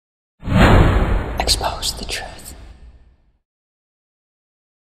Expose the truth.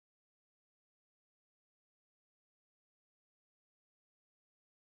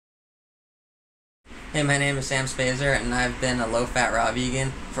 Hey, my name is Sam Spazer, and I've been a low-fat raw vegan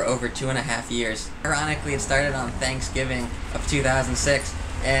for over 2.5 years. Ironically, it started on Thanksgiving of 2006,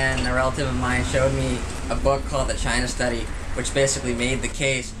 and a relative of mine showed me a book called The China Study, which basically made the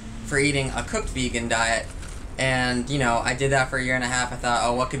case for eating a cooked vegan diet. And, you know, I did that for a year and a half. I thought,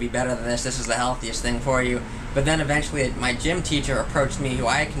 oh, what could be better than this? This is the healthiest thing for you. But then eventually my gym teacher approached me, who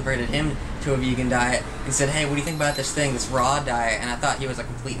I converted him to a vegan diet, and said, hey, what do you think about this thing, this raw diet? And I thought he was a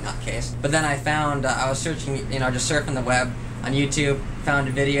complete nutcase. But then I found, I was searching, just surfing the web on YouTube, found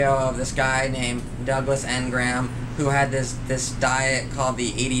a video of this guy named Douglas N. Graham, who had this diet called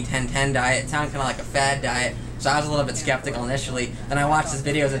the 80-10-10 diet. It sounded kind of like a fad diet, so I was a little bit skeptical initially. Then I watched his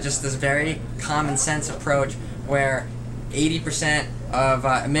videos of just this very common sense approach where 80% of,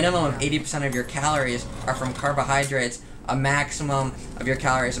 a minimum of 80% of your calories are from carbohydrates, a maximum of your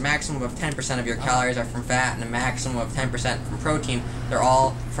calories, a maximum of 10% of your calories are from fat, and a maximum of 10% from protein. They're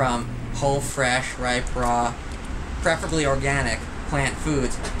all from whole, fresh, ripe, raw, preferably organic plant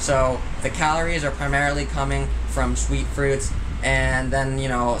foods. So the calories are primarily coming from sweet fruits, and then,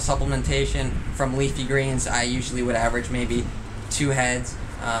 supplementation from leafy greens. I usually would average maybe 2 heads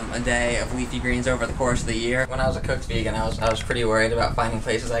a day of leafy greens over the course of the year. When I was a cooked vegan, I was pretty worried about finding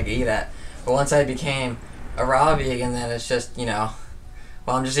places I could eat at. But once I became a raw vegan, then it's just,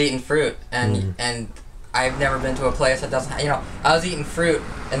 I'm just eating fruit. And I've never been to a place that doesn't, I was eating fruit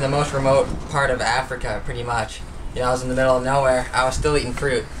in the most remote part of Africa, pretty much. I was in the middle of nowhere. I was still eating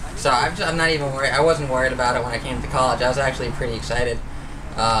fruit. So I'm not even worried. I wasn't worried about it when I came to college. I was actually pretty excited.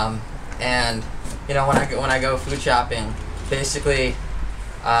 And when I go food shopping, basically,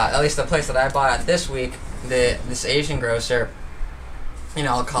 at least the place that I bought at this week, this Asian grocer,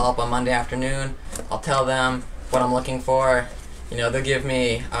 I'll call up on Monday afternoon. I'll tell them what I'm looking for. They'll give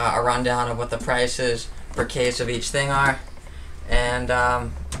me a rundown of what the prices per case of each thing are, and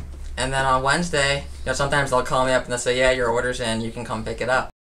then on Wednesday, sometimes they'll call me up and they'll say, yeah, your order's in, you can come pick it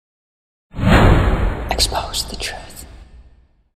up. Expose the truth.